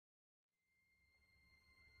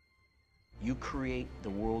You create the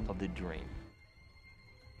world of the dream.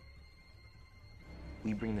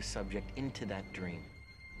 We bring the subject into that dream,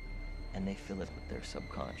 and they fill it with their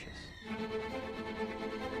subconscious.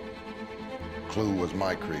 Clue was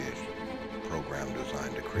my creation, a program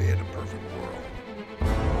designed to create a perfect world.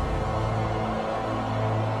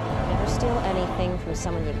 Never steal anything from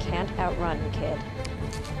someone you can't outrun, kid.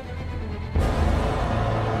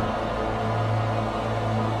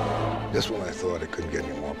 Just when I thought it couldn't get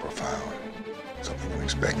any more profound, something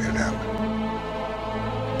unexpected happened.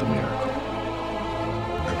 The miracle.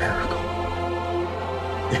 The miracle.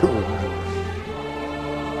 You remember.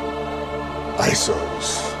 ISOs,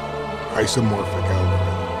 isomorphic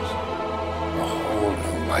algorithms, a whole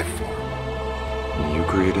new life form. You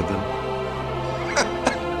created them?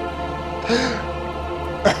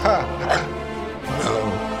 No,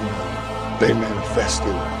 they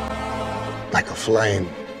manifested like a flame.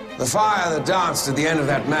 The fire that danced at the end of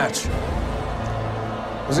that match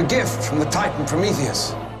was a gift from the Titan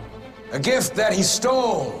Prometheus. A gift that he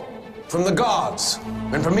stole from the gods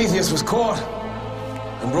when Prometheus was caught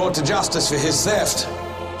and brought to justice for his theft.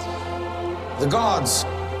 The gods,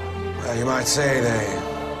 well, you might say they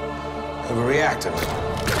overreacted.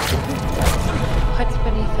 What's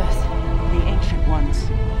beneath us? The ancient ones.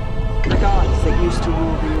 The gods that used to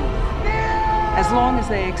rule the earth. As long as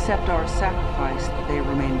they accept our sacrifice, they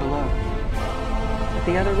remain below. But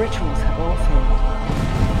the other rituals have all failed.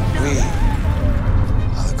 We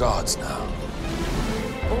are the gods now.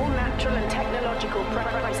 All natural and technological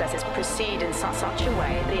processes proceed in such a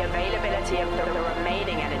way the availability of the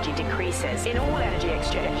remaining energy decreases. In all energy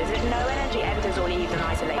exchanges, if no energy enters or leaves an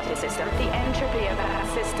isolated system, the entropy of that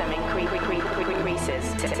system increases.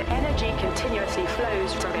 Energy continuously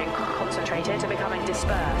flows from being concentrated to becoming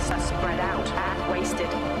dispersed, spread out, wasted,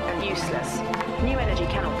 and useless. New energy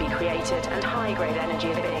cannot be created, and high-grade energy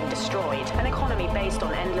is being destroyed. An economy based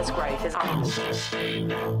on endless growth is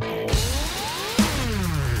unsustainable.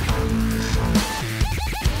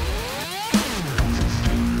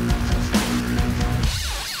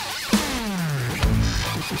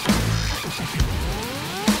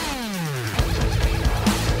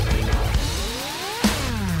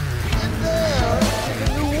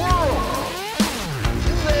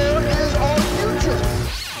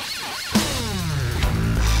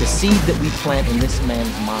 The seed that we plant in this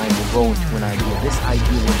man's mind will grow into an idea. This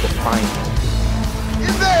idea will define him.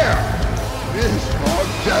 In there is our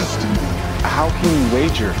destiny. How can you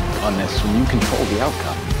wager on this when you control the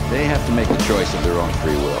outcome? They have to make a choice of their own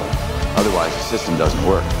free will. Otherwise, the system doesn't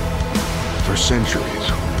work. For centuries,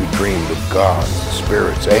 we dreamed of gods,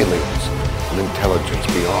 spirits, aliens, an intelligence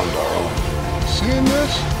beyond our own. Seeing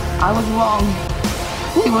this? I was wrong.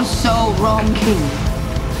 We were so wrong. King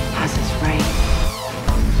has his reign.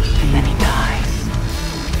 And then he dies.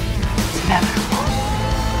 It's inevitable.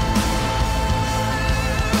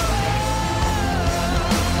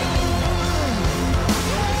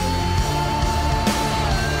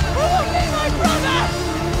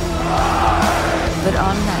 But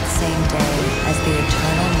on that same day, as the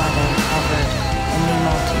Eternal Mother hovered in the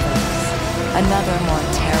multiverse, another more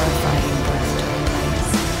terrifying birth took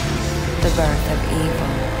place. The birth of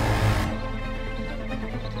evil.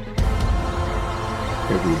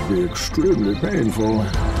 It would be extremely painful.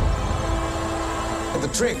 The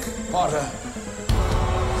trick, Potter,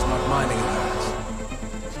 is not minding it hurts.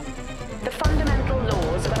 The fundamental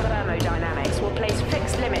laws of thermodynamics will place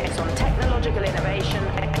fixed limits on technological innovation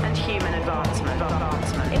and human advancement.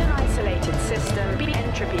 In an isolated system, the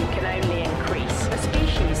entropy can only increase. A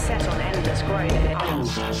species set on endless growth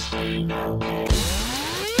is unsustainable.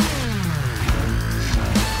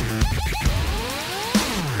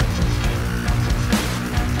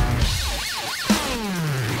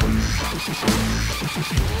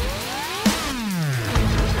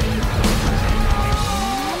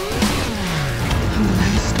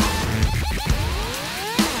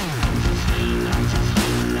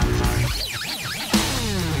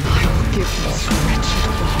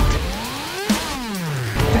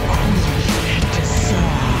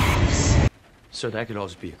 So that could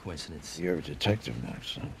also be a coincidence. You're a detective now,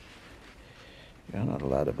 son. You're not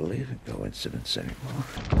allowed to believe in coincidence anymore.